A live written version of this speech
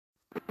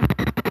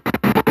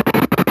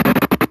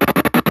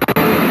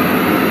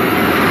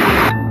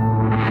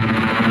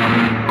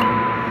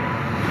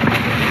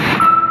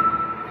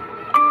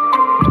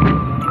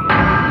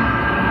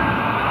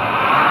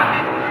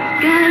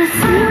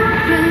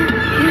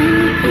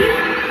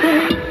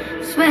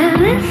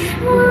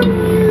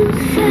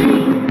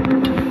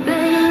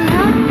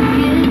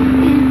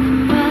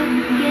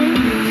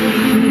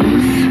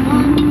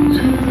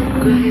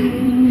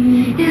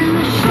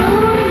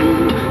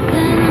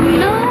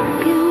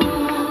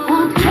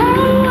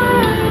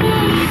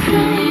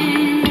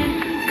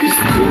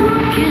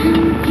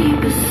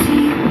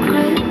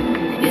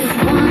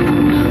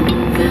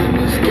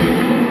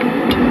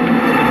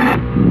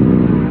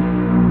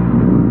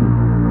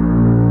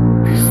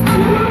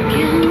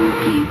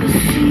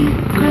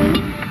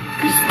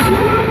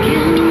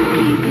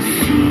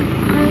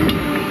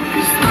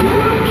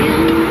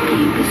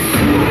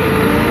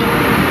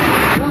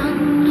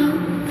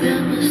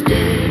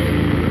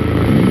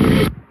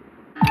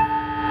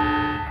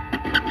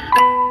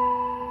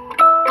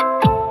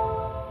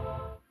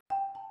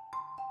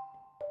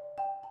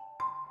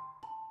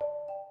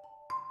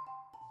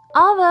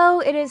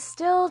it is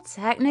still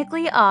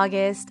technically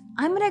August,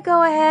 I'm gonna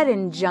go ahead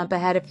and jump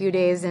ahead a few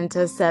days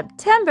into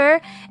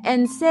September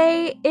and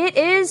say it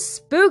is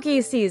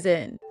spooky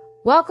season.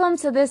 Welcome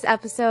to this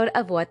episode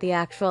of What the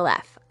Actual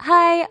F.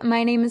 Hi,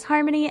 my name is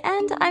Harmony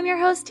and I'm your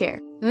host here.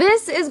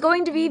 This is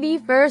going to be the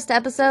first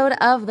episode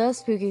of the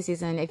spooky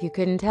season, if you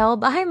couldn't tell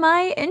by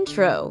my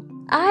intro.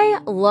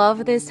 I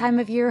love this time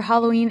of year.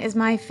 Halloween is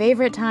my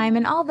favorite time,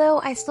 and although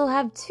I still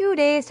have 2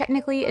 days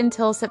technically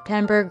until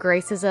September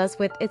graces us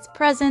with its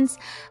presence,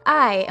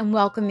 I am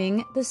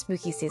welcoming the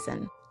spooky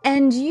season.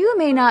 And you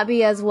may not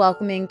be as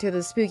welcoming to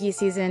the spooky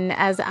season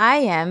as I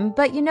am,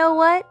 but you know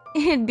what?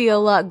 It'd be a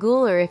lot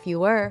cooler if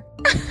you were.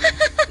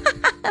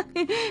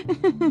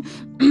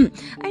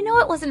 I know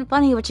it wasn't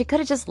funny, but you could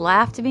have just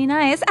laughed to be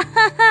nice.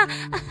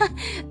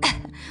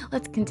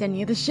 Let's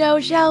continue the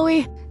show, shall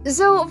we?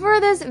 So for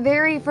this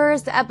very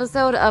first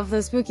episode of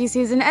the spooky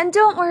season, and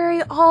don't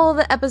worry, all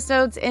the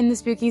episodes in the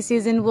spooky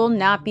season will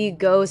not be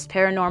ghost,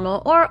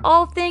 paranormal, or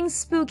all things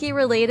spooky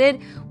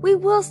related. We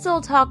will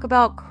still talk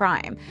about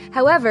crime.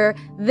 However,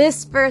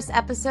 this first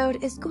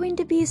episode is going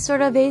to be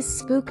sort of a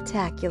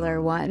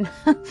spooktacular one.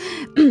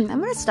 I'm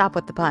gonna stop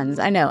with the puns.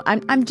 I know,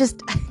 I'm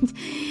just...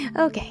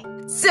 Okay.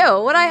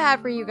 So, what I have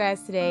for you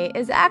guys today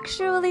is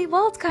actually,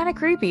 well, it's kind of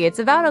creepy. It's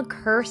about a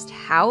cursed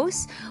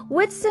house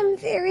with some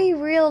very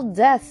real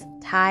deaths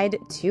tied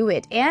to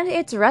it and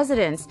its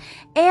residents.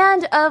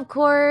 And, of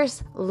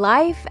course,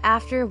 life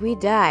after we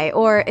die,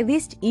 or at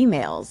least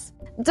emails.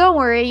 Don't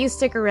worry, you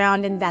stick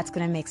around and that's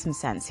going to make some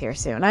sense here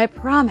soon, I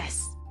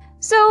promise.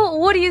 So,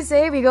 what do you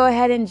say we go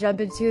ahead and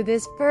jump into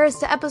this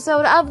first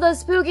episode of the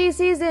spooky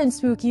season?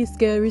 Spooky,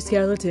 scary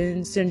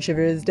skeletons and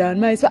shivers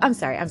down my spine. I'm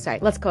sorry.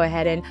 Let's go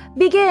ahead and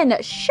begin,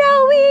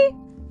 shall we?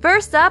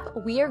 First up,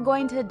 we are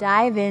going to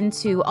dive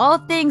into all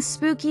things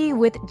spooky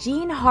with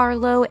Jean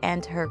Harlow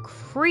and her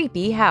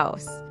creepy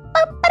house.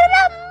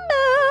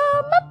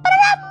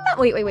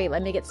 Wait,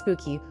 let me get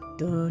spooky.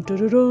 Dun, dun,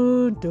 dun,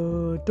 dun,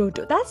 dun, dun,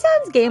 dun. That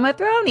sounds Game of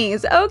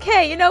Thrones.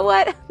 Okay, you know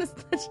what?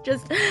 let's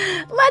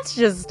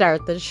just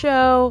start the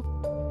show.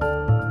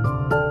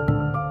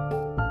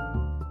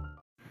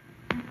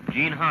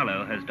 Jean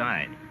Harlow has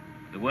died.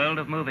 The world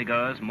of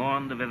moviegoers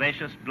mourn the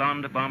vivacious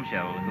blonde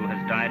bombshell who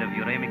has died of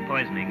uremic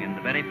poisoning in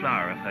the very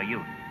flower of her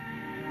youth.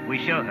 We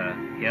show her,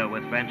 here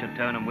with Franchot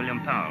Tone and William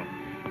Powell,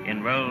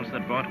 in roles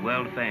that brought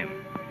world fame.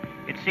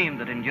 It seemed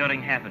that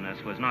enduring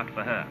happiness was not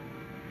for her.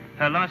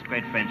 Her last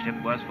great friendship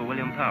was for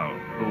William Powell,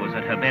 who was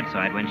at her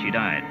bedside when she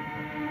died.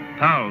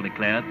 Powell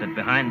declared that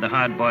behind the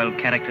hard-boiled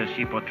characters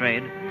she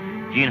portrayed,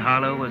 Jean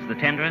Harlow was the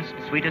tenderest,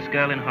 sweetest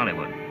girl in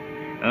Hollywood.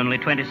 Only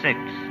 26,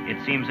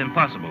 it seems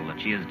impossible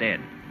that she is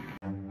dead.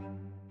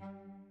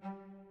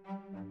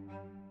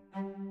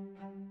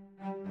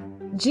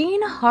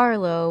 Jean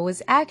Harlow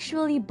was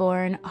actually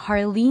born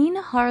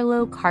Harleen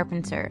Harlow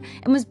Carpenter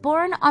and was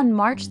born on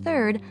March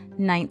 3rd,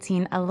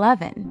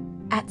 1911.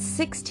 At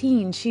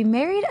 16, she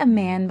married a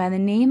man by the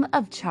name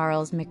of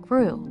Charles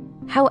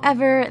McGrew.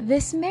 However,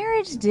 this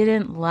marriage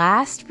didn't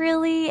last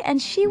really,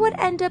 and she would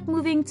end up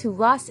moving to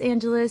Los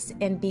Angeles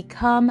and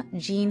become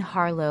Jean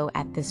Harlow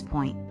at this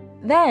point.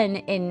 Then,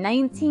 in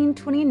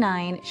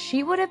 1929,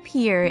 she would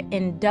appear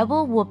in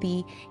Double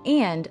Whoopee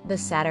and The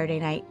Saturday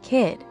Night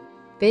Kid.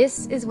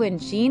 This is when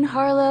Jean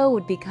Harlow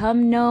would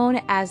become known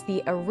as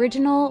the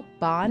original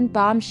Bond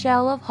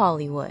bombshell of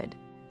Hollywood.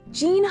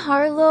 Jean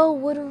Harlow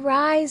would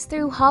rise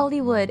through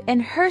Hollywood,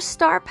 and her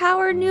star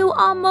power knew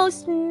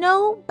almost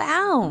no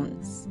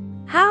bounds.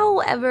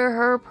 However,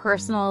 her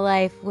personal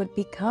life would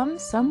become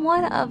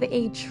somewhat of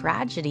a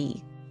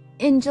tragedy.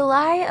 In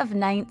July of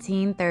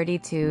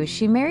 1932,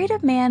 she married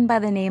a man by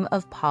the name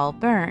of Paul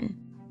Byrne.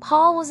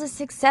 Paul was a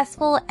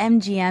successful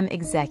MGM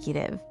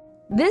executive.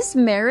 This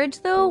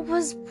marriage, though,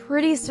 was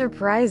pretty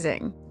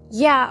surprising.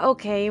 Yeah,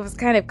 okay, it was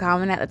kind of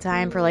common at the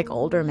time for,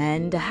 older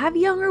men to have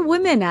younger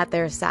women at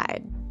their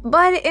side.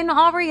 But in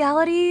all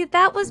reality,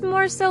 that was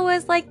more so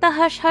as, the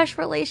hush-hush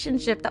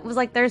relationship. That was,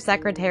 their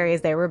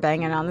secretaries they were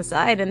banging on the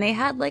side, and they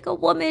had, a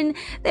woman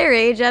their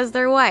age as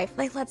their wife.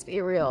 Let's be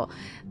real.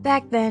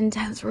 Back then,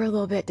 times were a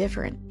little bit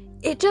different.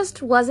 It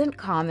just wasn't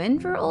common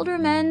for older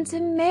men to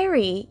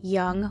marry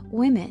young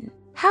women.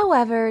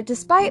 However,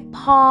 despite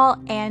Paul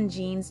and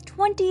Jean's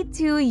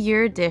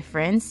 22-year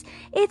difference,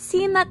 it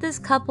seemed that this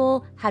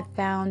couple had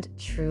found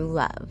true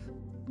love.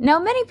 Now,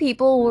 many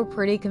people were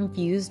pretty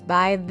confused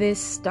by this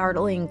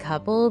startling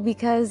couple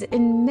because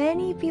in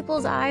many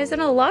people's eyes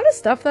and a lot of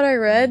stuff that I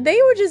read,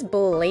 they were just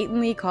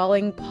blatantly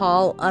calling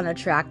Paul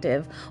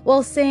unattractive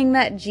while saying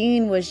that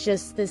Jean was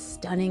just this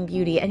stunning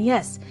beauty. And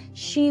yes,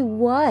 she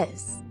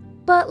was.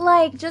 But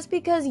just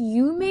because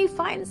you may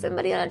find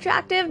somebody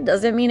unattractive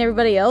doesn't mean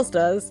everybody else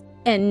does.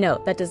 And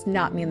no, that does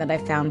not mean that I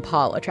found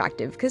Paul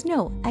attractive, because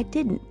no, I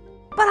didn't.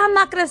 But I'm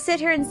not gonna sit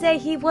here and say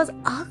he was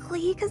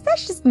ugly, because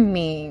that's just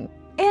mean.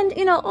 And,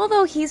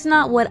 although he's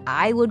not what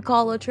I would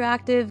call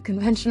attractive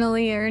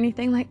conventionally or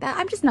anything like that,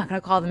 I'm just not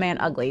gonna call the man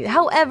ugly.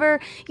 However,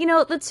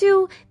 the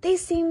two, they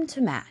seem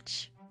to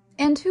match.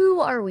 And who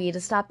are we to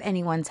stop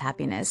anyone's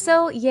happiness?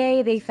 So,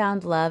 yay, they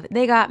found love,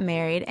 they got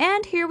married,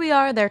 and here we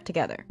are, they're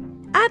together.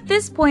 At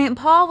this point,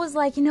 Paul was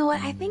like, you know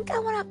what, I think I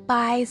want to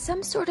buy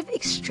some sort of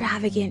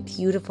extravagant,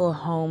 beautiful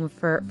home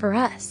for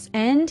us.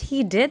 And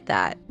he did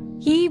that.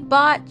 He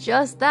bought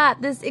just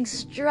that, this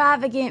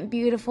extravagant,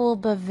 beautiful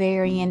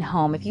Bavarian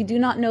home. If you do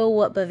not know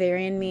what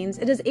Bavarian means,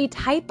 it is a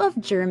type of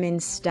German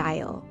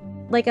style.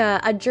 Like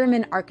a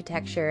German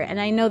architecture. And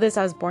I know this,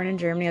 I was born in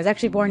Germany. I was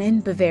actually born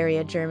in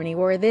Bavaria, Germany,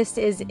 where this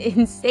is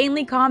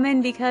insanely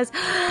common because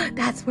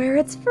that's where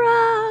it's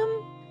from.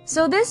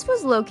 So this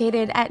was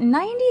located at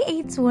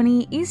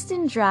 9820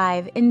 Easton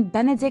Drive in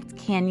Benedict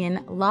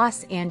Canyon,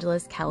 Los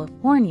Angeles,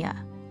 California.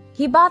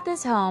 He bought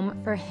this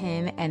home for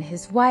him and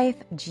his wife,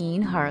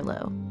 Jean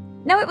Harlow.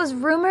 Now, it was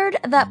rumored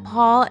that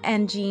Paul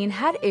and Jean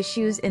had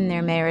issues in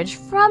their marriage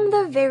from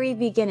the very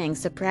beginning.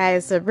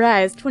 Surprise,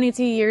 surprise,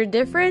 22-year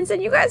difference,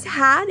 and you guys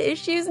had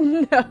issues?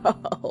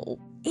 No.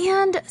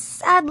 And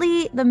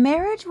sadly, the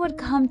marriage would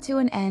come to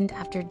an end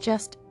after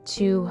just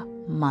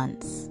 2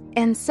 months.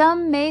 And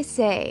some may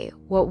say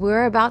what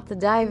we're about to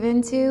dive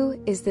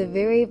into is the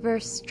very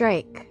first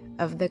strike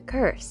of the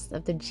curse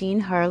of the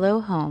Jean Harlow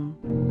home.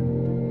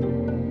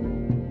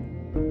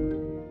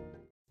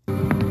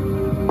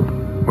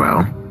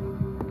 Well,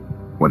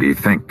 what do you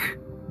think?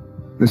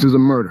 This is a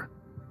murder.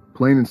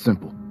 Plain and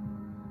simple.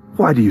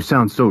 Why do you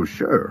sound so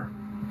sure?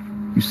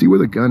 You see where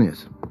the gun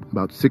is?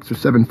 About 6 or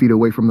 7 feet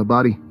away from the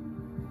body?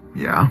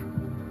 Yeah?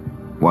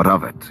 What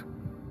of it?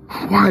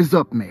 Wise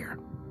up, Mayor.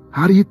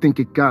 How do you think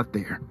it got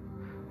there?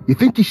 You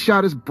think he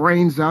shot his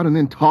brains out and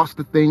then tossed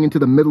the thing into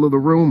the middle of the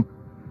room?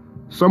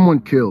 Someone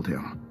killed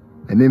him,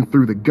 and then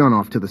threw the gun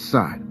off to the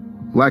side,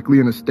 likely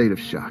in a state of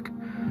shock.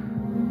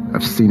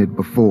 I've seen it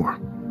before.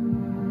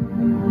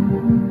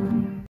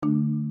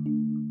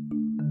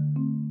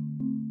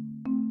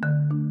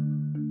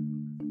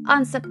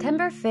 On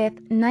September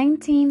 5th,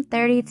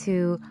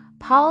 1932,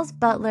 Paul's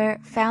butler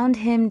found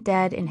him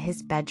dead in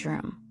his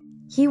bedroom.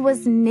 He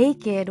was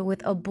naked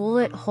with a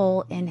bullet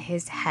hole in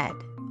his head.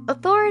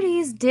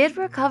 Authorities did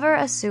recover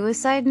a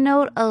suicide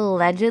note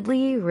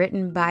allegedly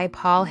written by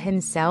Paul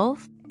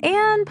himself,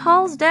 and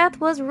Paul's death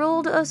was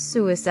ruled a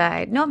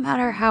suicide, no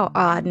matter how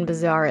odd and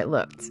bizarre it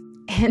looked.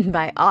 And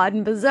by odd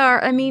and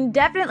bizarre, I mean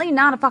definitely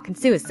not a fucking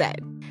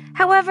suicide.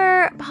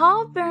 However,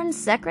 Paul Byrne's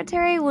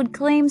secretary would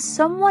claim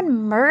someone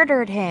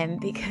murdered him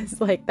because,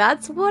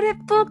 that's what it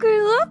fucking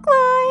looked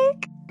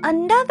like.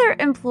 Another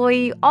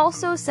employee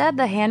also said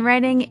the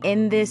handwriting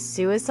in this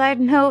suicide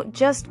note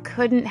just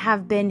couldn't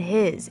have been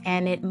his,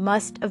 and it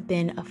must have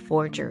been a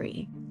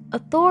forgery.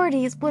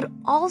 Authorities would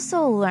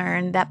also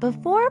learn that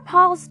before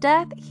Paul's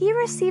death, he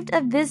received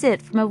a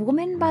visit from a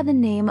woman by the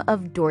name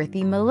of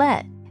Dorothy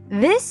Millette.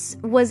 This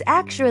was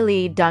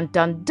actually, dun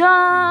dun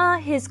dun,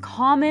 his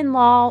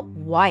common-law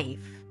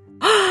wife.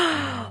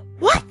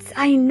 What?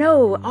 I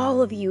know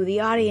all of you, the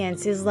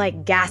audience, is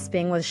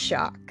gasping with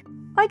shock.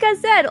 Like I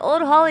said,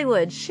 old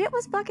Hollywood, shit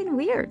was fucking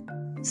weird.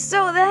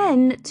 So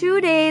then,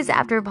 2 days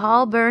after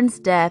Paul Byrne's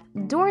death,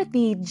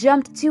 Dorothy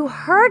jumped to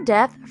her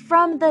death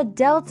from the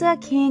Delta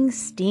King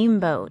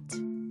steamboat.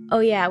 Oh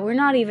yeah, we're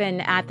not even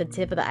at the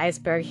tip of the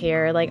iceberg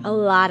here. A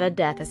lot of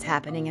death is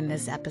happening in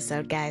this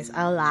episode, guys.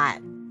 A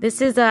lot.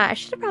 This is, I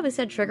should have probably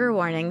said trigger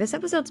warning. This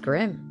episode's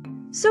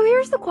grim. So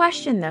here's the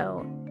question,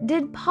 though.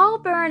 Did Paul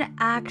Byrne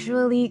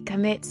actually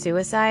commit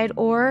suicide,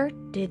 or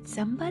did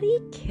somebody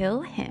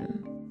kill him?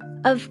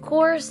 Of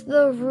course,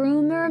 the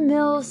rumor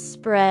mill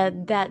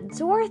spread that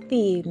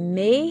Dorothy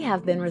may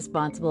have been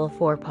responsible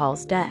for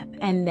Paul's death,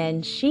 and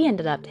then she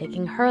ended up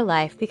taking her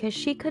life because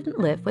she couldn't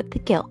live with the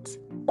guilt.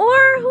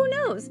 Or who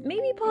knows,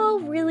 maybe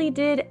Paul really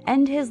did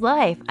end his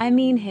life. I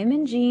mean, him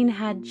and Jean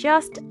had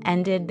just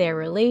ended their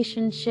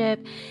relationship,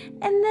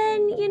 and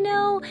then,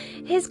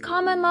 his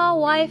common-law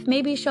wife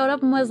maybe showed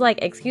up and was like,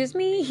 excuse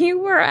me, you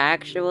were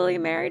actually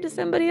married to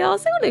somebody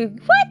else?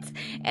 What?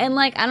 And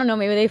I don't know,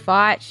 maybe they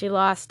fought, she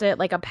lost it,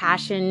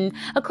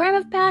 a crime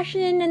of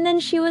passion, and then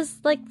she was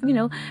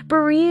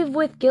bereaved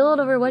with guilt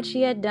over what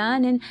she had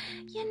done, and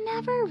you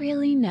never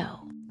really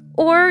know.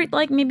 Or,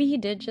 maybe he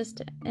did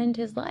just end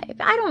his life.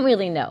 I don't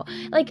really know.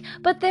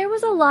 But there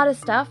was a lot of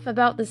stuff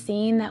about the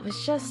scene that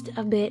was just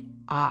a bit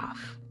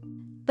off.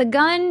 The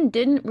gun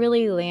didn't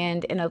really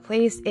land in a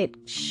place it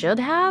should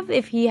have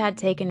if he had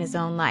taken his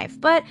own life.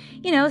 But,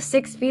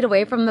 6 feet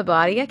away from the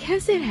body, I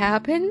guess it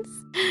happens.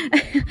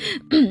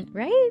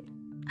 Right?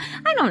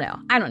 I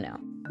don't know.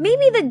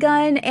 Maybe the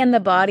gun and the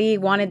body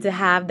wanted to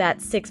have that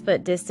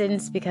 6-foot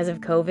distance because of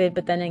COVID,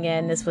 but then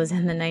again, this was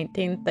in the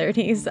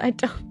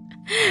 1930s.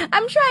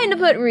 I'm trying to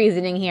put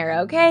reasoning here,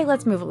 okay?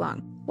 Let's move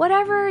along.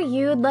 Whatever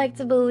you'd like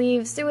to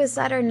believe,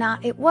 suicide or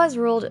not, it was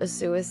ruled a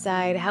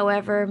suicide.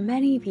 However,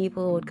 many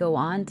people would go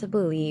on to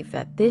believe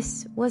that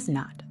this was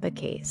not the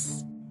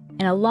case.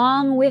 And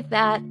along with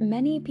that,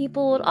 many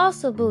people would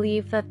also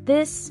believe that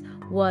this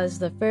was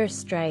the first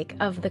strike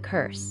of the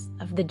curse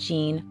of the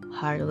Jean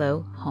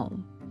Harlow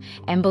home.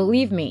 And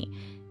believe me,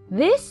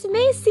 this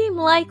may seem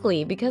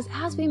likely because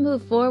as we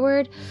move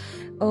forward,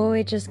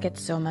 it just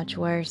gets so much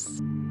worse.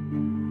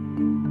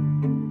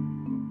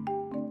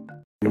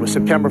 It was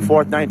September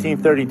 4th,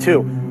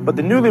 1932, but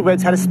the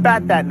newlyweds had a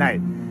spat that night,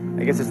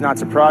 I guess it's not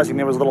surprising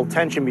there was a little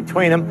tension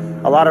between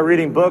them, a lot of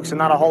reading books and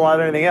not a whole lot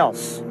of anything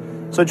else.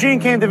 So Jean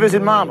came to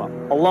visit Mama,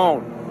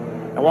 alone.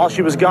 And while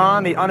she was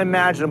gone, the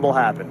unimaginable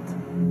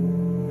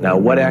happened. Now,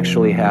 what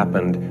actually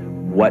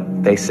happened, what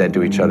they said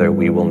to each other,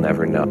 we will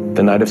never know.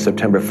 The night of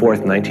September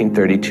 4th,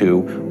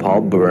 1932,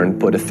 Paul Byrne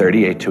put a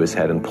 .38 to his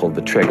head and pulled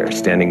the trigger,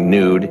 standing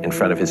nude in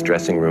front of his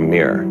dressing room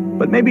mirror.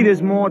 But maybe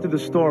there's more to the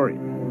story.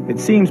 It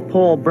seems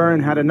Paul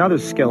Byrne had another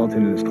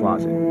skeleton in his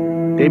closet.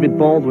 David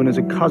Baldwin is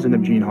a cousin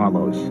of Jean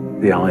Harlow's.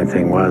 The only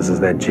thing is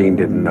that Jean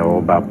didn't know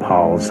about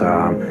Paul's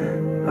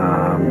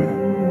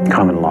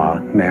common law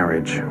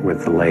marriage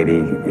with the lady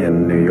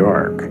in New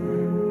York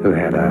who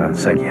had a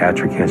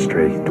psychiatric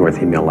history,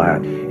 Dorothy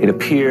Millette. It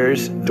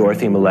appears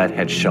Dorothy Millette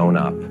had shown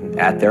up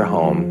at their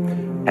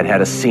home,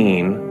 had a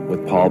scene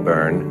with Paul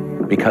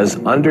Byrne, because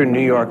under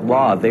New York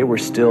law, they were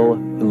still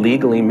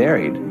legally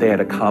married. They had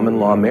a common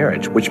law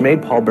marriage, which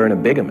made Paul Byrne a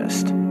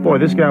bigamist. Boy,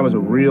 this guy was a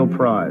real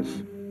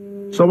prize.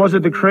 So was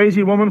it the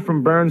crazy woman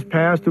from Byrne's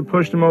past who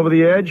pushed him over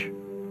the edge?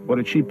 Or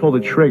did she pull the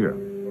trigger?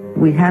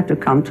 We had to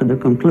come to the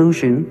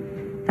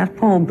conclusion that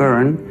Paul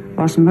Byrne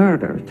was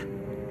murdered.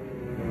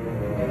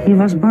 He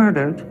was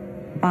murdered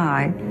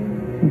by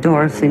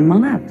Dorothy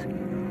Millette.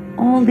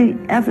 All the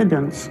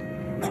evidence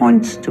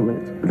points to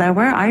it. There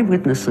were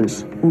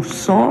eyewitnesses who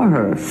saw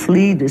her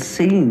flee the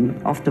scene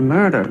of the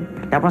murder.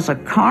 There was a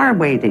car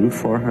waiting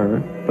for her.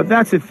 But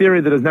that's a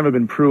theory that has never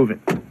been proven,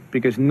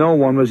 because no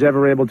one was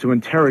ever able to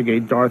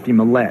interrogate Dorothy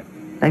Millette.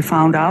 They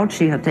found out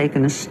she had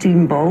taken a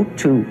steamboat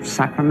to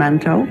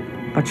Sacramento,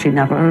 but she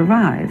never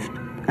arrived.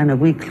 And a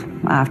week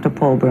after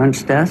Paul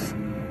Byrne's death,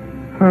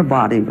 her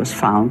body was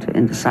found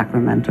in the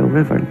Sacramento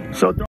River.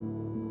 So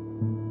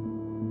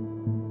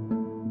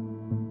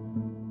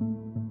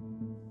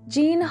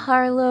Jean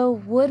Harlow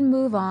would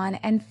move on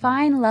and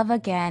find love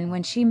again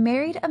when she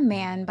married a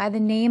man by the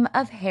name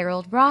of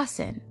Harold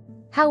Rawson.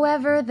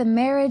 However, the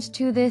marriage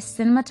to this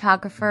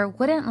cinematographer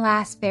wouldn't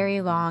last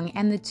very long,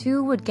 and the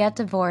two would get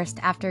divorced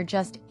after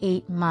just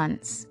 8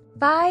 months.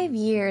 5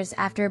 years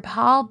after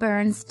Paul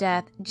Byrne's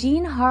death,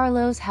 Jean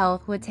Harlow's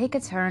health would take a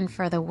turn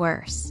for the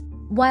worse.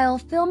 While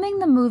filming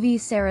the movie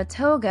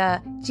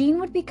Saratoga, Jean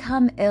would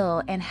become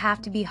ill and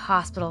have to be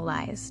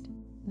hospitalized.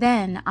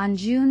 Then, on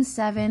June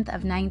 7th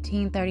of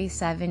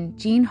 1937,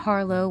 Jean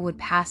Harlow would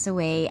pass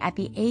away at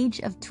the age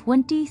of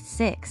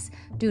 26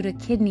 due to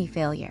kidney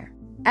failure.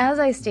 As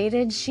I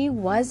stated, she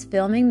was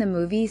filming the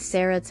movie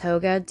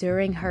Saratoga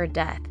during her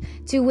death,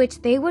 to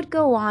which they would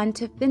go on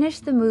to finish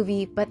the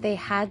movie, but they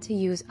had to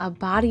use a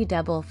body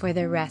double for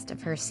the rest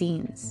of her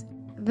scenes.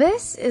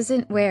 This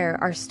isn't where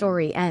our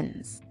story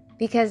ends,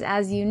 because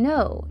as you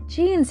know,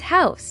 Jean's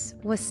house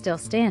was still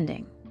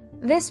standing.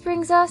 This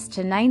brings us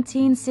to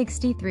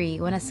 1963,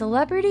 when a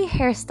celebrity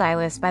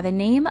hairstylist by the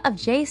name of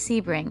Jay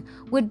Sebring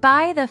would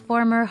buy the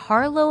former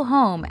Harlow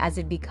home as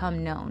it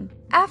became known.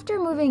 After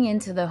moving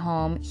into the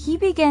home, he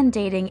began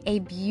dating a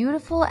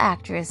beautiful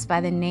actress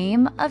by the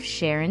name of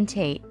Sharon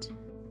Tate.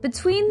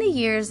 Between the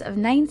years of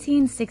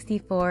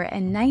 1964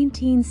 and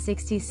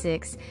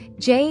 1966,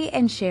 Jay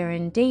and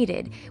Sharon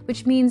dated,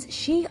 which means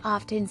she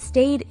often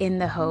stayed in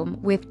the home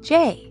with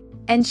Jay.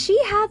 And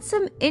she had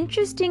some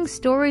interesting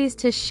stories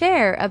to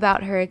share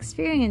about her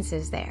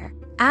experiences there.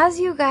 As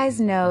you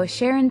guys know,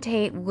 Sharon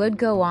Tate would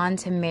go on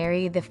to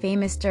marry the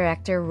famous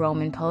director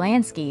Roman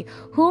Polanski,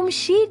 whom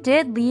she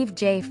did leave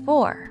Jay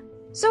for.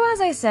 So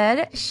as I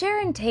said,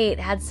 Sharon Tate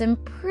had some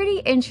pretty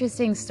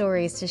interesting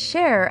stories to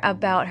share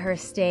about her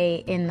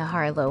stay in the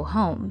Harlow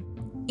home.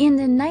 In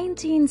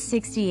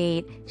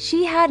 1968,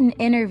 she had an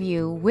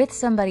interview with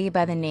somebody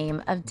by the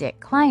name of Dick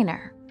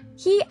Kleiner.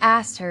 He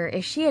asked her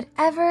if she had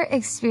ever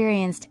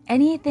experienced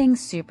anything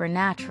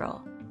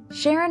supernatural.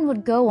 Sharon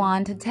would go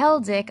on to tell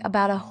Dick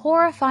about a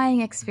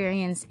horrifying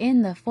experience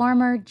in the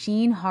former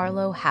Jean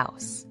Harlow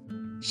house.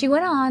 She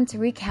went on to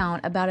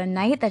recount about a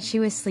night that she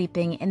was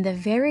sleeping in the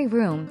very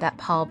room that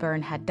Paul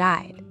Byrne had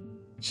died.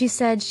 She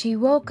said she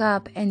woke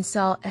up and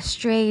saw a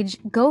strange,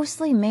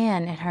 ghostly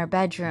man in her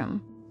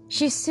bedroom.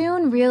 She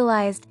soon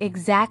realized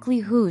exactly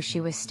who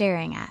she was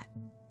staring at.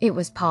 It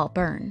was Paul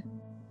Byrne.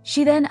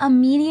 She then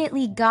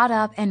immediately got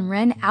up and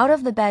ran out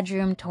of the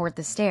bedroom toward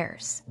the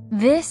stairs.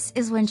 This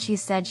is when she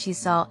said she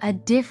saw a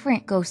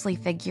different ghostly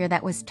figure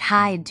that was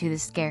tied to the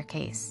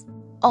staircase.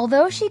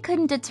 Although she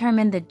couldn't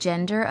determine the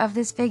gender of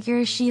this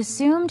figure, she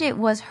assumed it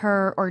was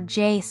her or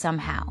Jay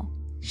somehow.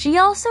 She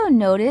also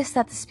noticed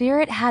that the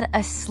spirit had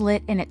a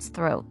slit in its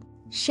throat.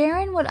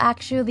 Sharon would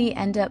actually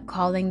end up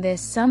calling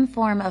this some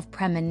form of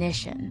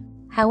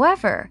premonition.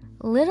 However,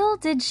 little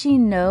did she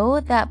know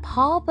that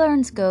Paul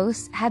Byrne's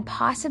ghost had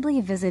possibly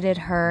visited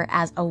her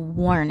as a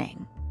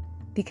warning.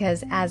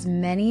 Because as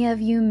many of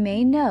you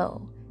may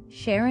know,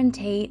 Sharon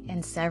Tate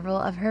and several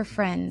of her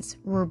friends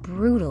were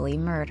brutally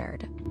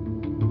murdered.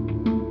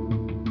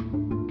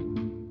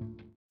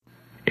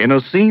 In a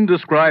scene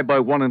described by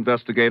one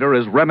investigator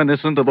as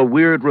reminiscent of a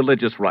weird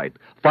religious rite,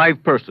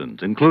 5 persons,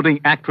 including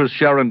actress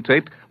Sharon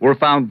Tate, were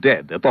found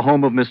dead at the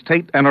home of Miss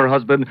Tate and her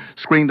husband,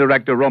 screen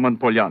director Roman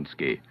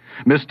Polanski.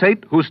 Miss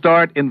Tate, who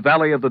starred in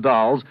Valley of the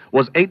Dolls,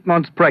 was 8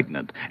 months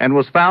pregnant and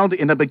was found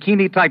in a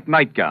bikini-type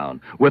nightgown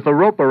with a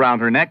rope around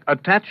her neck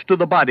attached to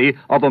the body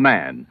of a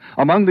man.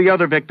 Among the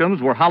other victims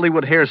were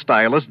Hollywood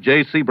hairstylist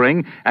Jay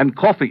Sebring and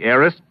coffee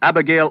heiress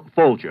Abigail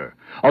Folger.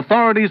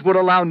 Authorities would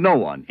allow no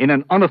one in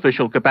an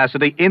unofficial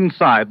capacity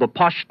inside the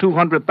posh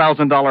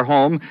 $200,000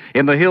 home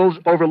in the hills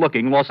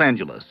overlooking Los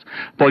Angeles.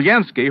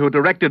 Polanski, who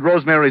directed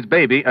Rosemary's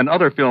Baby and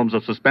other films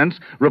of suspense,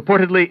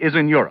 reportedly is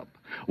in Europe.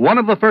 One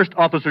of the first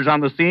officers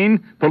on the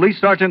scene, Police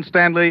Sergeant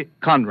Stanley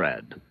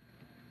Conrad.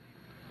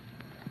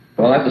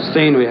 Well, at the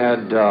scene we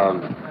had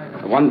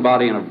one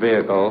body in a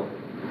vehicle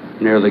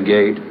near the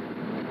gate,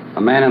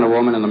 a man and a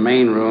woman in the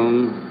main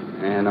room,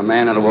 and a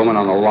man and a woman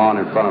on the lawn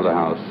in front of the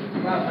house.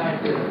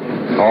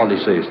 All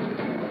deceased.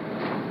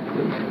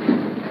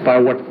 By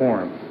what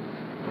form?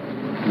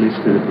 At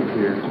least did it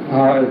appear?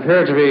 It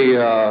appeared to be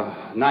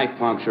knife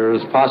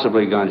punctures,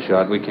 possibly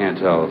gunshot. We can't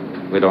tell.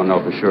 We don't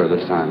know for sure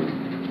this time.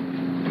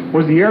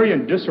 Was the area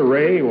in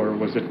disarray, or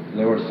was it...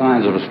 There were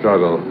signs of a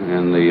struggle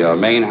in the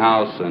main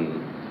house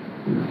and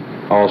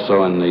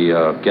also in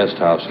the guest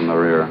house in the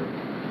rear.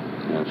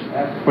 Yes.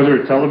 Was there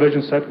a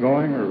television set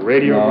going or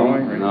radio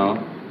going? Or... No.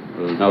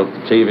 There was no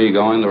TV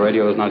going. The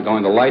radio was not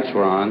going. The lights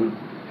were on.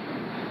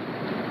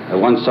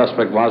 One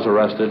suspect was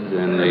arrested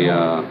in the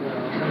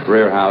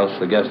rear house,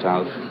 the guest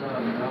house.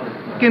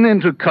 Taken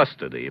into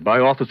custody by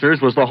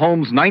officers was the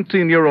home's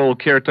 19-year-old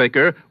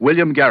caretaker,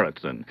 William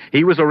Garretson.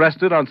 He was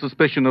arrested on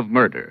suspicion of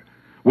murder.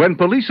 When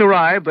police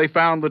arrived, they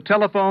found the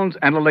telephones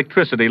and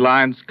electricity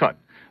lines cut.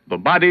 The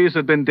bodies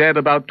had been dead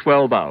about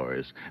 12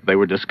 hours. They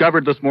were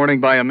discovered this morning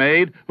by a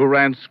maid who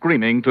ran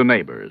screaming to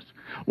neighbors.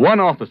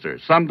 One officer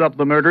summed up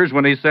the murders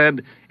when he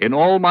said, "In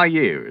all my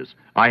years,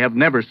 I have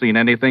never seen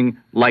anything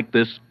like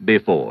this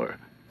before."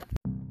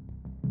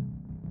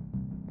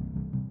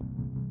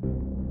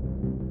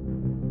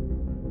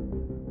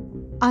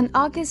 On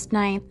August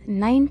 9th,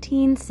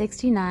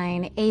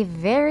 1969, a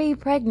very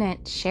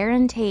pregnant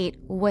Sharon Tate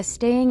was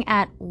staying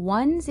at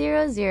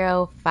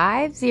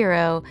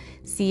 10050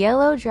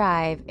 Cielo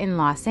Drive in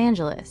Los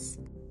Angeles.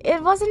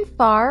 It wasn't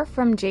far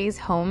from Jay's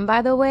home,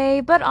 by the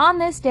way, but on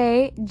this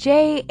day,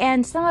 Jay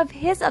and some of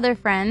his other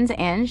friends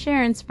and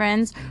Sharon's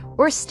friends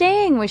were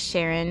staying with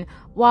Sharon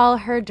while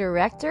her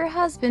director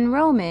husband,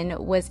 Roman,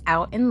 was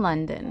out in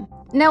London.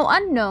 Now,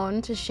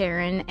 unknown to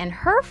Sharon and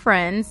her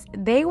friends,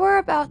 they were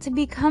about to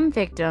become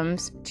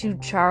victims to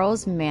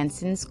Charles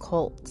Manson's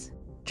cult.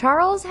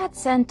 Charles had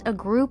sent a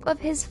group of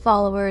his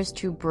followers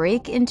to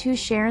break into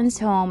Sharon's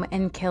home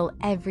and kill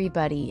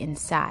everybody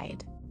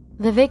inside.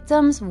 The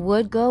victims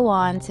would go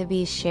on to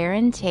be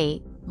Sharon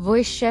Tate,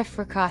 Wojciech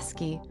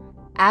Frykowski,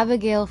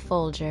 Abigail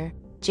Folger,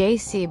 Jay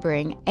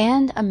Sebring,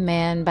 and a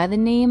man by the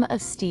name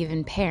of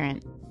Stephen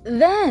Parent.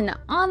 Then,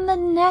 on the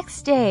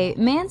next day,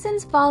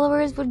 Manson's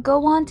followers would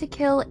go on to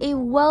kill a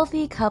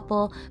wealthy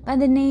couple by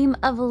the name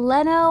of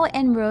Leno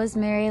and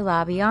Rosemary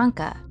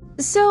LaBianca.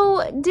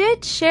 So,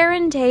 did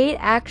Sharon Tate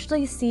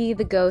actually see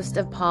the ghost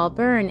of Paul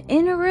Bern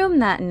in a room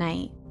that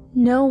night?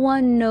 No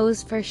one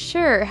knows for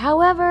sure.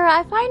 However,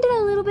 I find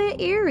it a little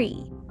bit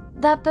eerie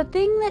that the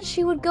thing that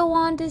she would go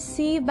on to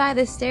see by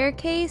the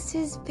staircase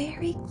is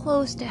very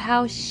close to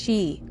how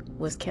she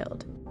was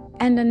killed.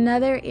 And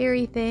another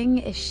eerie thing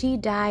is she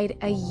died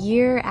a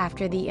year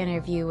after the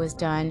interview was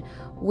done,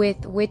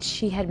 with which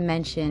she had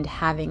mentioned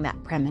having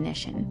that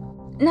premonition.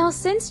 Now,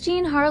 since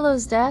Jean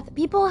Harlow's death,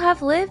 people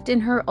have lived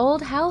in her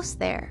old house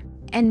there,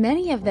 and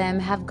many of them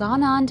have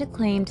gone on to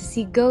claim to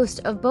see ghosts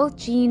of both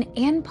Jean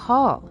and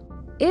Paul.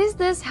 Is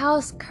this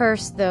house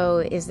cursed, though,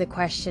 is the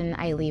question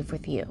I leave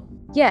with you.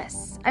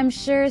 Yes, I'm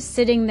sure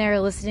sitting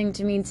there listening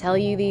to me tell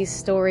you these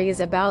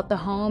stories about the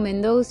home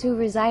and those who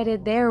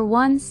resided there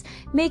once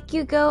make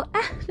you go,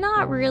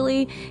 not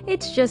really,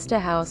 it's just a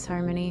house,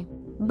 Harmony.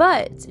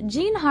 But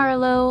Jean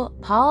Harlow,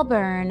 Paul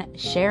Bern,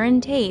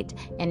 Sharon Tate,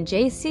 and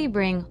Jay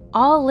Sebring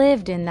all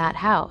lived in that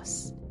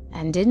house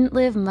and didn't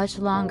live much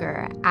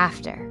longer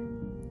after.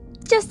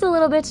 Just a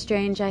little bit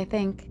strange, I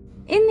think.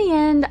 In the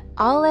end,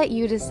 I'll let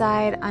you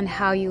decide on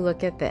how you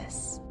look at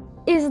this.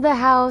 Is the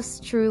house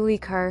truly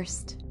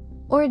cursed?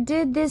 Or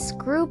did this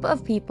group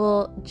of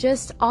people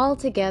just all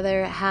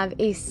together have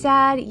a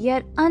sad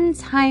yet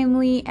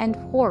untimely and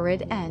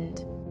horrid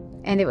end?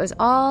 And it was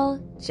all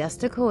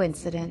just a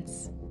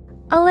coincidence.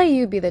 I'll let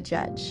you be the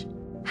judge.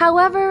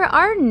 However,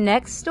 our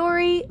next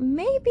story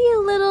may be a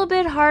little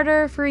bit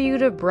harder for you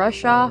to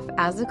brush off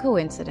as a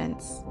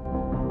coincidence.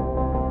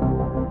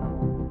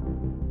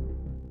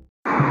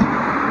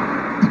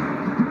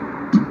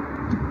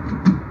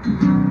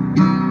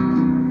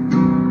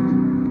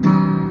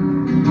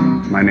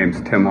 My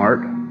name's Tim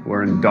Hart.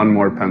 We're in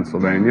Dunmore,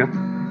 Pennsylvania,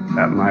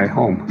 at my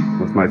home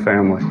with my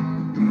family.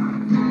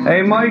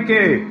 Hey,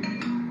 Mikey!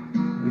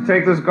 You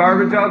take this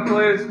garbage out,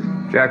 please?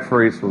 Jack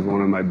Freese was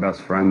one of my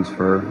best friends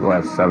for the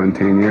last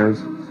 17 years.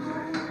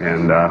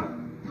 And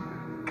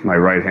my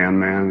right-hand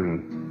man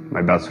and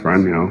my best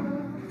friend, you know.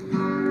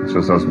 It's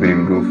just us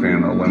being goofy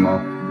in a limo.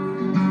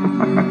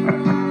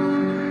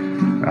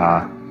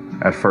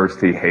 At first,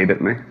 he hated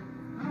me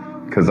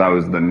because I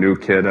was the new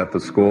kid at the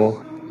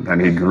school. Then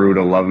he grew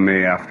to love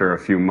me after a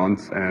few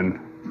months, and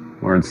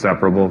we're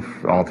inseparable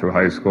all through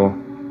high school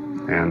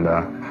and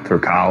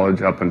through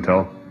college up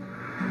until,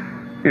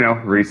 you know,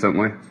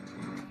 recently.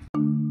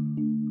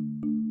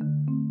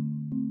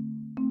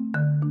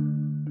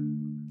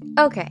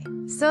 Okay,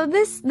 so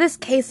this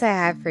case I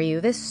have for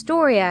you, this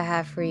story I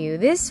have for you,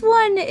 this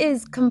one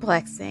is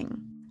complexing.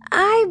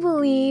 I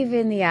believe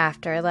in the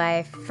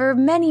afterlife for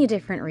many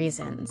different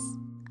reasons.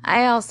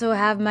 I also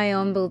have my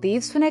own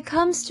beliefs when it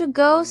comes to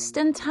ghosts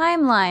and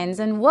timelines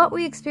and what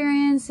we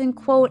experience and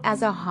quote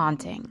as a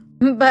haunting.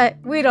 But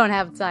we don't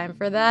have time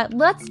for that.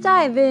 Let's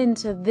dive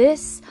into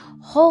this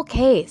whole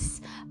case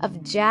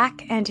of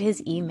Jack and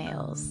his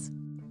emails.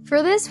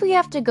 For this, we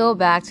have to go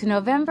back to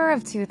November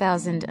of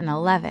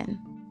 2011.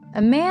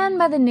 A man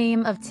by the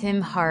name of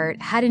Tim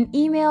Hart had an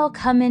email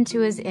come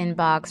into his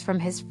inbox from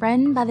his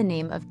friend by the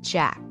name of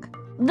Jack.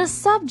 The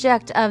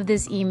subject of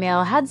this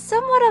email had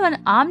somewhat of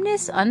an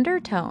ominous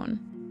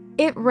undertone.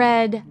 It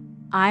read,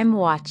 "I'm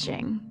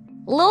watching."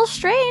 A little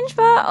strange,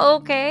 but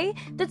okay.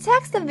 The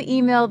text of the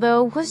email,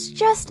 though, was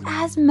just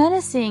as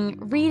menacing,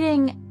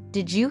 reading,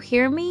 "Did you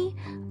hear me?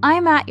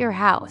 I'm at your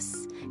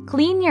house.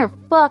 Clean your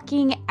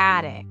fucking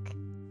attic."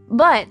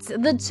 But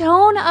the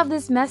tone of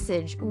this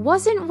message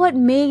wasn't what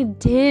made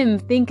Tim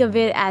think of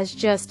it as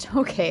just,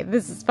 okay,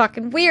 this is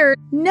fucking weird.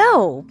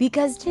 No,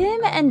 because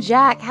Tim and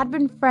Jack had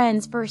been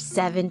friends for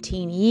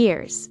 17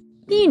 years,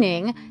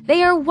 meaning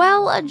they are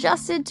well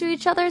adjusted to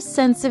each other's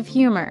sense of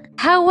humor.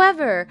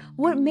 However,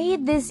 what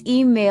made this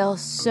email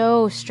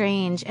so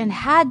strange and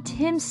had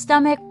Tim's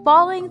stomach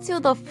falling to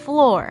the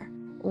floor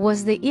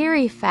was the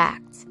eerie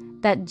fact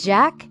that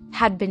Jack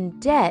had been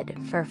dead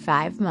for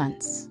 5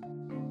 months.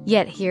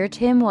 Yet here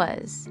Tim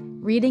was,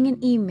 reading an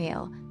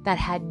email that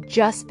had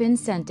just been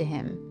sent to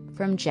him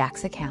from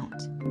Jack's account.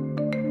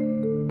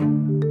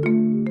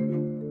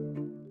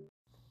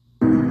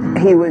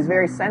 He was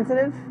very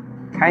sensitive,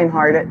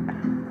 kind-hearted,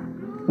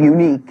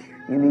 unique.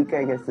 Unique,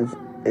 I guess,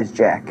 is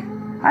Jack.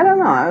 I don't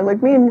know,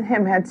 like me and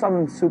him had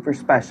something super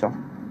special.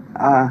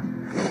 I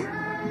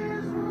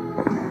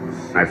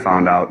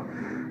found out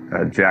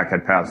that Jack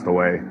had passed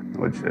away,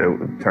 which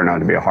it turned out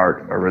to be a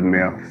heart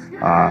arrhythmia.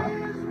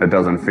 It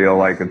doesn't feel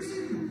like it's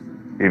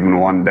even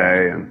one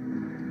day, and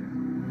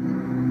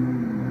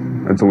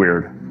it's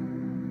weird.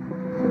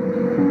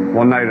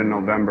 One night in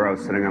November, I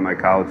was sitting on my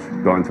couch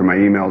going through my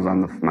emails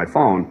on my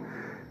phone,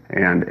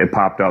 and it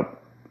popped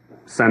up,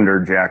 "Sender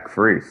Jack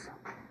Freese."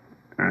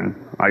 And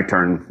I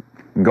turned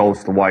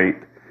ghost white,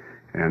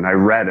 and I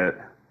read it,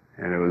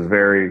 and it was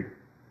very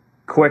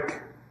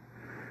quick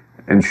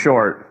and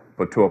short,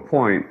 but to a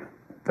point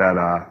that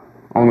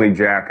only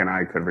Jack and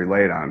I could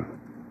relate on.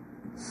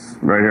 It's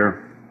right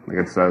here. Like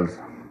it says,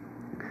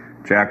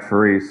 "Jack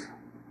Freese,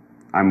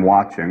 I'm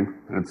watching."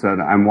 And it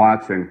said, "I'm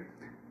watching.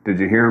 Did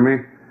you hear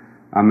me?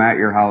 I'm at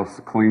your house.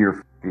 Clean your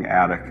f***ing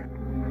attic."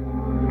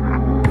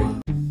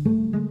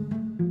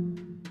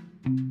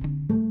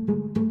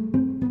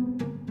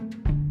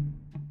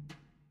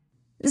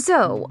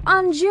 So,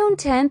 on June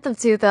 10th of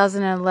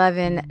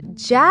 2011,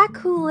 Jack,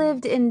 who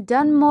lived in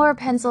Dunmore,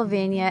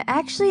 Pennsylvania,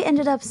 actually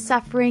ended up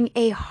suffering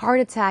a heart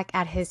attack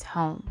at his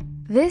home.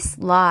 This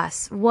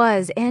loss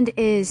was and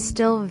is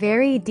still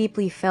very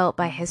deeply felt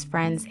by his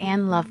friends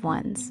and loved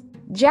ones.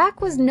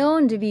 Jack was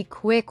known to be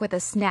quick with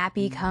a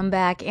snappy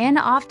comeback and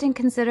often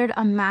considered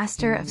a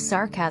master of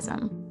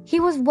sarcasm. He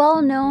was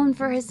well known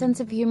for his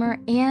sense of humor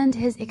and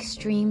his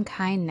extreme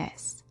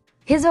kindness.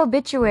 His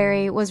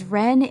obituary was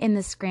read in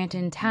the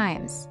Scranton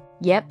Times.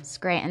 Yep,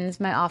 Scrantons,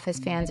 my Office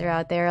fans are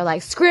out there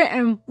like,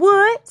 "Scranton,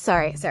 what?"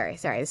 Sorry,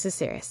 this is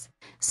serious.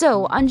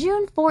 So, on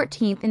June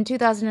 14th in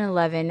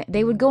 2011,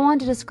 they would go on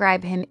to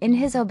describe him in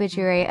his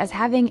obituary as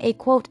having a,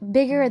 quote,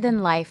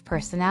 bigger-than-life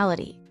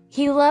personality.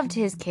 He loved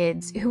his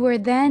kids, who were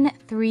then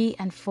 3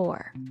 and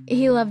 4.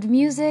 He loved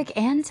music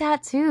and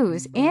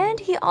tattoos, and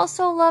he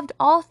also loved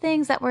all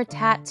things that were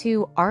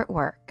tattoo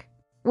artwork.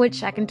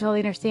 Which I can totally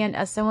understand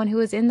as someone who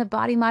is in the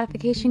body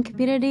modification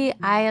community.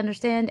 I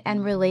understand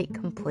and relate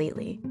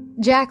completely.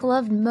 Jack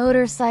loved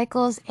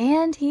motorcycles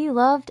and he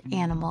loved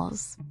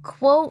animals.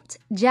 Quote,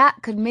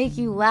 "Jack could make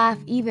you laugh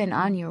even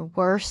on your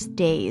worst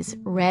days,"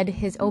 read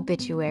his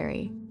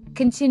obituary.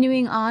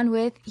 Continuing on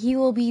with, "He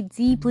will be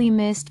deeply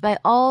missed by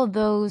all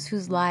those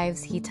whose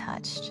lives he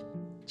touched."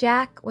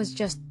 Jack was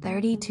just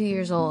 32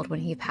 years old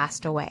when he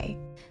passed away.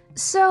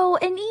 So,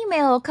 an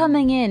email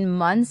coming in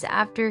months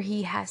after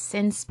he has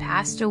since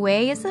passed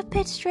away is a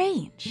bit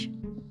strange.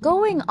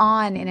 Going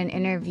on in an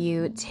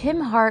interview,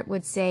 Tim Hart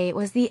would say it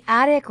was the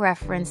attic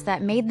reference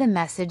that made the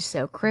message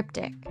so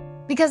cryptic.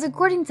 Because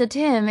according to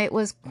Tim, it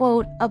was,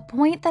 quote, "a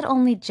point that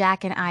only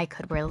Jack and I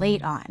could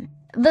relate on."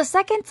 The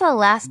second to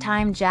last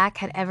time Jack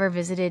had ever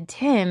visited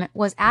Tim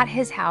was at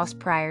his house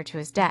prior to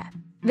his death.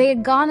 They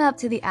had gone up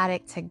to the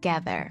attic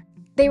together.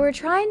 They were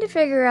trying to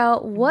figure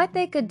out what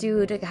they could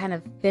do to kind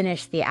of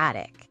finish the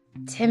attic.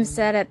 Tim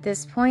said at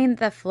this point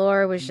the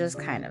floor was just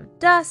kind of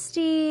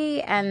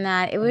dusty and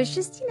that it was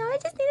just,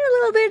 it just needed a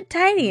little bit of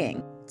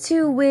tidying.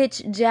 To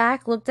which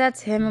Jack looked at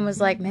Tim and was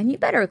like, man, you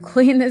better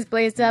clean this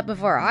place up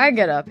before I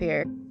get up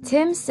here.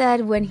 Tim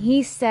said when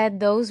he said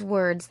those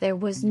words, there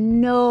was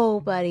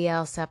nobody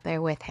else up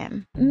there with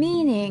him.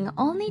 Meaning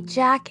only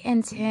Jack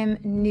and Tim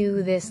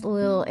knew this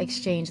little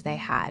exchange they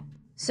had.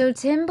 So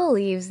Tim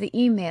believes the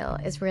email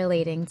is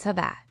relating to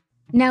that.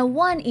 Now,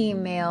 one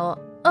email,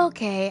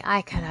 okay,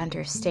 I could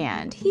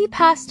understand. He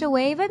passed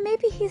away, but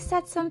maybe he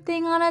set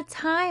something on a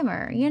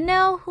timer.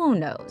 Who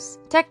knows?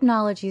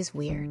 Technology's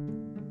weird.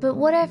 But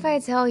what if I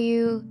tell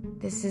you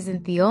this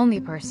isn't the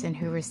only person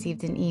who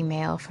received an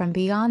email from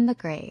beyond the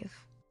grave?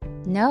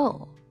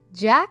 No,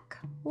 Jack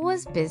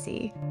was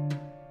busy.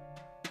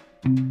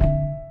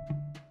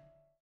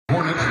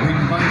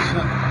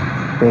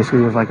 Basically,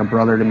 he was like a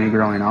brother to me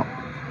growing up.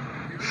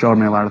 Showed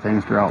me a lot of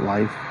things throughout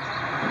life.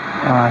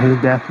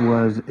 His death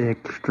was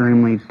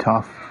extremely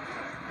tough.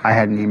 I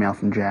had an email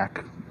from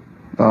Jack.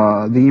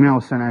 The email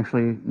was sent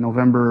actually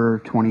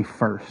November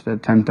 21st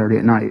at 10:30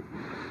 at night.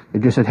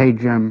 It just said, hey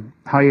Jim,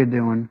 how you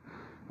doing?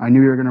 I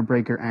knew you were going to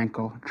break your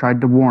ankle. Tried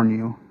to warn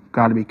you.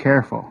 Got to be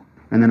careful.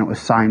 And then it was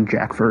signed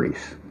Jack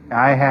Farice.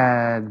 I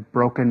had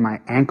broken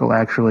my ankle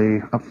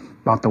actually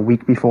about the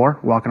week before,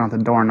 walking out the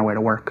door on the way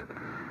to work.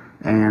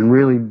 And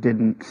really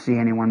didn't see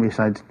anyone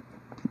besides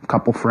a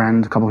couple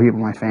friends, a couple people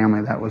in my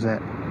family. That was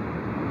it.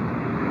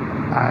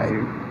 I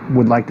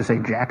would like to say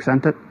Jack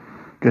sent it,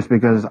 just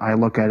because I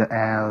look at it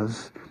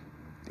as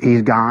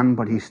he's gone,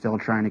 but he's still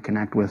trying to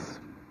connect with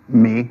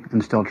me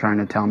and still trying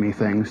to tell me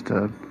things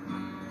to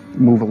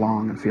move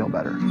along and feel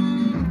better.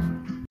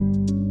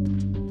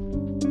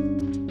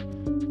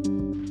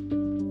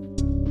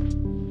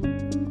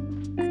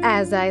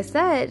 As I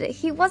said,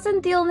 he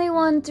wasn't the only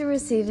one to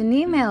receive an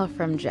email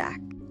from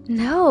Jack.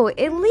 No,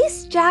 at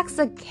least Jack's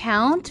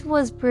account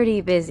was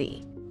pretty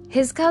busy.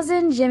 His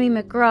cousin Jimmy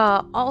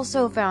McGraw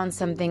also found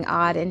something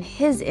odd in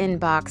his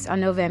inbox on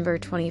November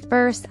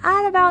 21st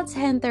at about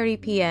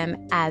 10:30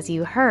 p.m. as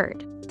you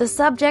heard. The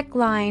subject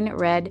line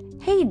read,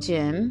 "Hey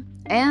Jim,"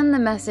 and the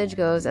message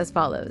goes as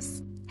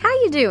follows. "How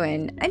you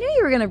doing? I knew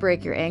you were gonna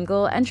break your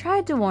ankle and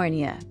tried to warn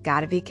you.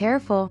 Gotta be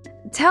careful.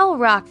 Tell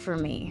Rock for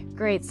me."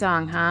 Great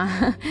song,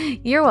 huh?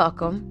 You're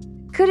welcome.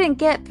 Couldn't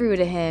get through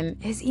to him.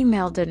 His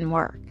email didn't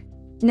work.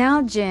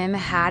 Now Jim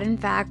had in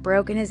fact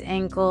broken his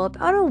ankle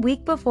about a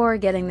week before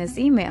getting this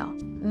email.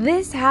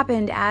 This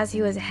happened as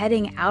he was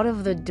heading out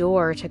of the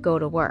door to go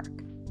to work.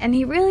 And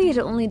he really had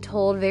only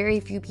told very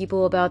few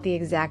people about the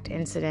exact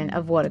incident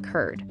of what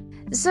occurred.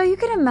 So you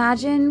can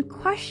imagine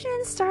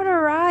questions start to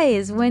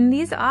arise when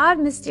these odd,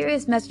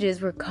 mysterious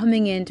messages were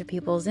coming into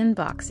people's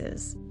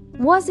inboxes.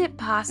 Was it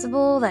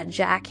possible that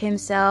Jack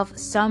himself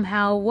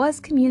somehow was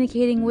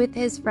communicating with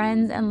his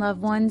friends and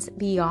loved ones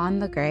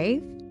beyond the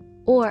grave?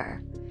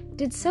 Or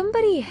did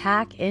somebody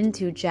hack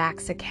into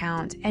Jack's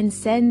account and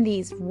send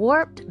these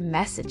warped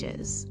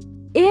messages?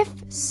 If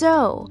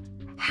so,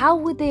 how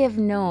would they have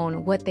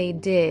known what they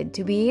did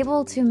to be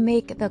able to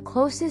make the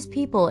closest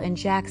people in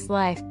Jack's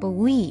life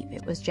believe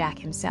it was Jack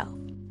himself?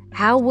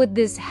 How would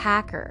this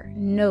hacker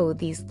know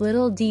these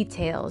little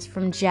details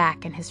from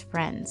Jack and his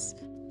friends?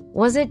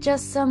 Was it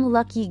just some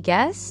lucky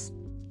guess?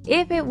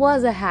 If it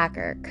was a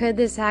hacker, could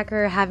this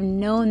hacker have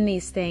known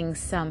these things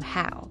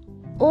somehow?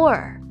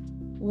 Or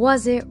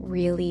was it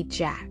really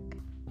Jack,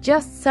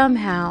 just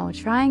somehow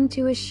trying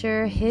to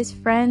assure his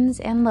friends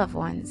and loved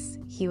ones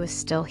he was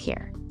still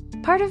here?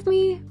 Part of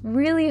me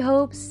really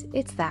hopes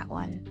it's that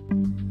one.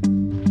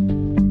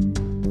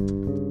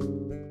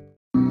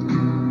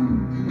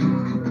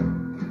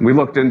 We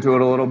looked into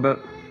it a little bit,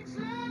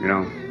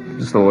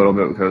 just a little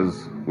bit,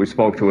 because we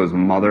spoke to his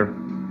mother,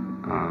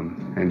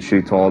 and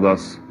she told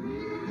us,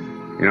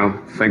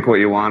 think what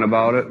you want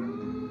about it,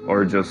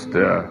 or just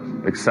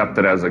accept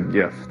it as a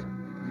gift,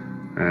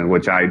 and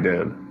which I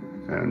did.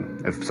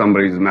 And if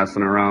somebody's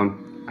messing around,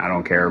 I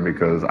don't care,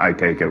 because I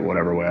take it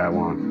whatever way I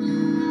want.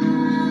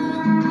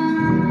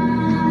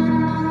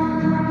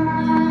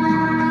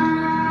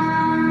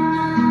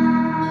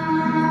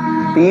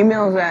 The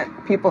emails that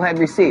people had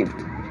received,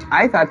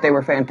 I thought they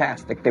were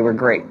fantastic. They were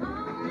great.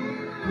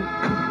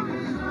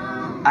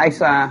 I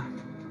saw,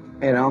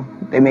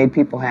 they made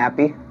people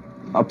happy,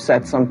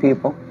 upset some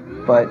people,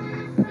 but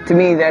to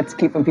me, that's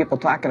keeping people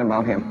talking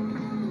about him,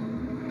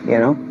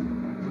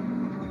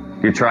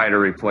 You try to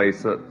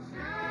replace it,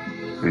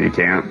 and you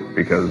can't,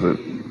 because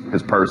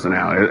his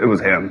personality, it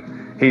was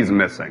him. He's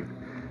missing,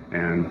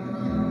 and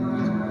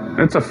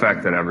it's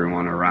affected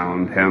everyone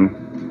around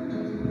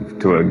him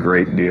to a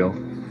great deal.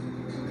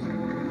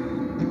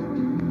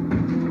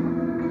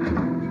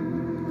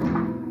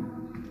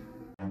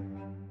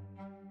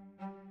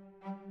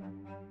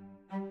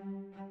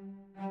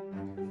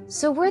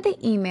 So were the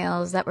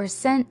emails that were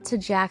sent to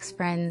Jack's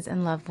friends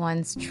and loved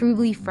ones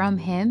truly from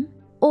him?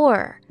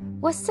 Or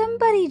was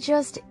somebody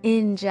just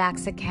in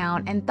Jack's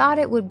account and thought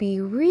it would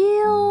be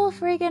real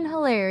friggin'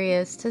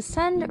 hilarious to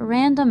send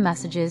random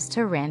messages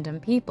to random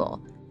people?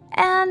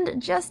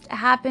 and just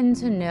happened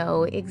to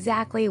know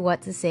exactly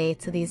what to say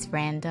to these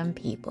random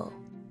people.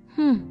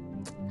 I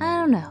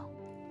don't know.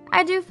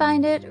 I do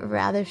find it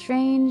rather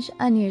strange,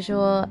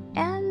 unusual,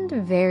 and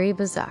very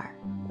bizarre.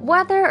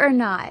 Whether or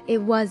not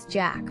it was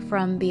Jack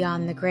from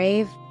beyond the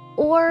grave,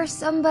 or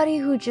somebody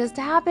who just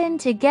happened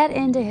to get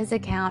into his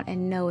account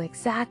and know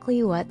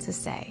exactly what to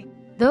say,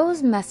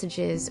 those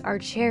messages are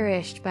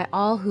cherished by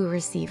all who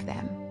receive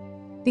them.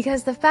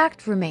 Because the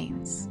fact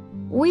remains,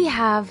 we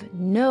have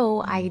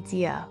no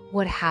idea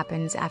what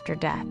happens after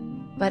death,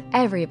 but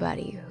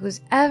everybody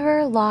who's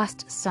ever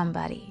lost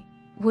somebody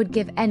would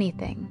give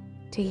anything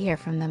to hear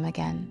from them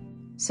again.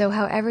 So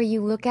however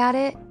you look at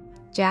it,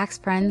 Jack's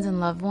friends and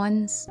loved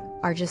ones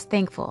are just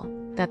thankful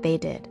that they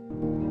did.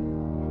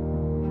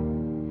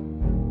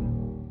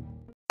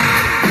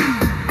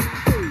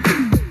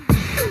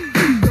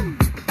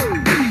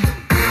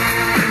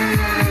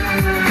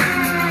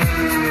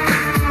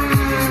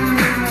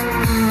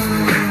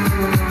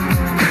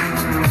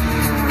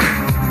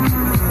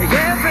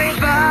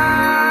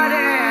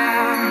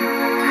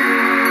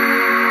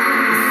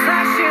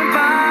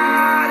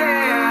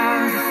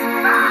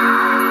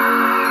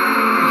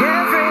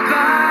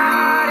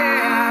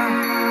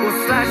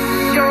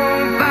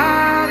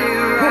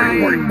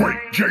 Wait,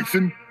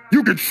 Jason,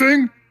 you could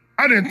sing?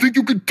 I didn't think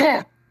you could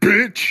talk,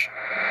 bitch!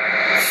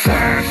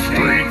 Slash,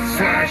 street,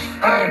 slash,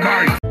 all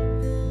night!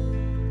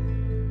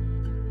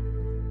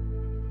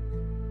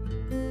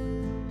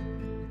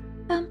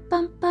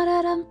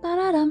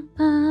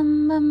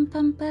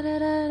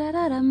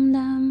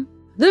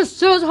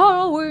 This is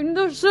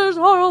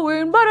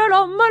Halloween,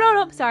 ba-da-dum,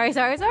 ba-da-dum. Sorry,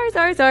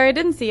 I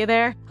didn't see you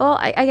there. Well,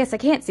 I guess I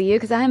can't see you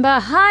because I'm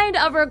behind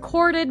a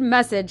recorded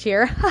message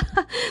here.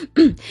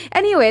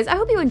 Anyways, I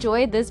hope you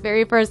enjoyed this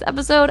very first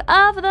episode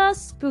of the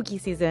spooky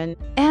season.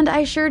 And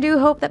I sure do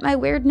hope that my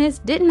weirdness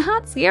did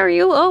not scare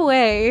you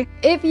away.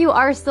 If you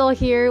are still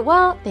here,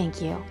 well,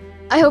 thank you.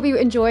 I hope you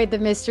enjoyed the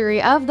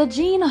mystery of the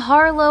Jean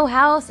Harlow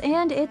house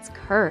and its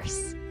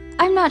curse.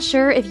 I'm not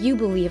sure if you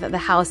believe that the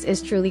house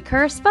is truly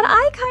cursed, but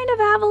I kind of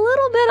have a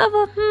little bit of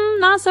a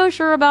not so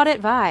sure about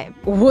it vibe.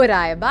 Would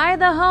I buy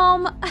the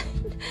home?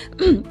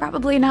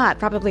 Probably not.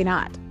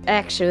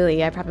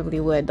 Actually, I probably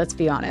would, let's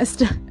be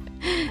honest.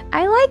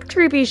 I like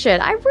creepy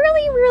shit. I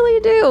really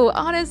do.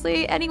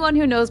 Honestly, anyone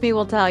who knows me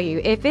will tell you.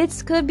 If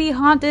it could be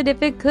haunted,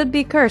 if it could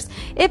be cursed,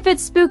 if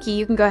it's spooky,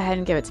 you can go ahead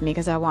and give it to me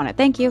because I want it.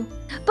 Thank you.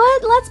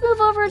 But let's move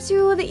over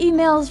to the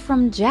emails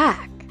from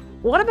Jack.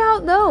 What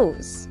about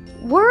those?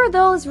 Were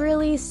those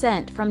really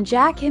sent from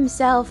Jack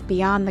himself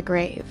beyond the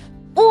grave?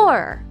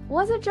 Or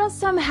was it just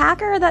some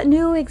hacker that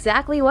knew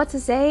exactly what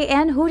to say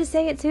and who to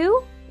say it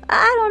to?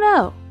 I don't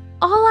know.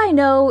 All I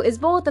know is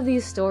both of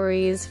these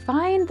stories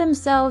find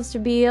themselves to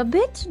be a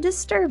bit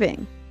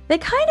disturbing. They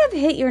kind of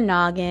hit your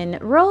noggin,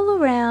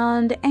 roll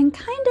around, and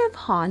kind of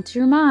haunt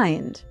your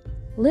mind.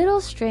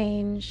 Little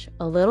strange,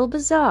 a little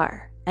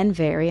bizarre, and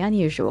very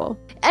unusual.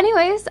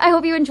 Anyways, I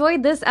hope you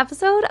enjoyed this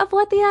episode of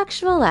What the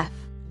Actual F.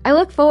 I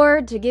look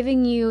forward to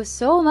giving you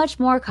so much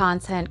more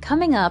content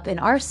coming up in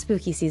our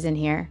spooky season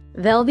here.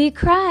 There'll be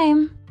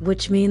crime,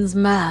 which means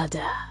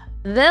murder.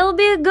 There'll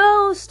be a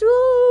ghost,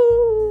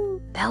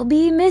 ooh. There'll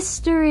be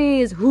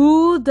mysteries,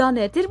 who done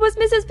it? It was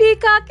Mrs.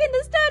 Peacock in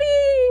the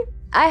study.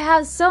 I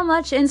have so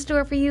much in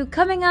store for you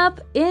coming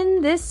up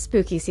in this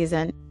spooky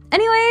season.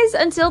 Anyways,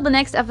 until the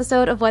next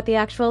episode of What the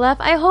Actual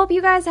F, I hope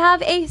you guys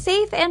have a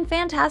safe and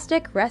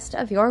fantastic rest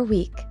of your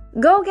week.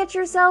 Go get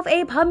yourself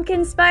a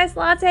pumpkin spice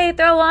latte,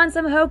 throw on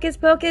some Hocus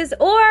Pocus,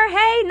 or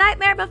hey,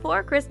 Nightmare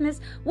Before Christmas,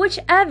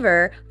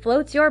 whichever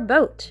floats your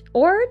boat,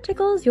 or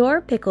tickles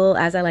your pickle,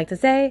 as I like to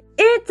say.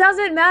 It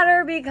doesn't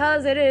matter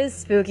because it is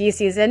spooky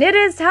season. It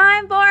is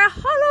time for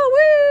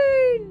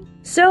Halloween!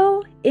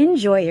 So,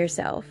 enjoy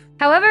yourself.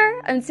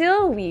 However,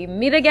 until we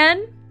meet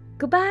again,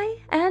 goodbye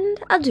and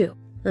adieu.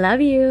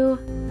 Love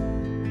you.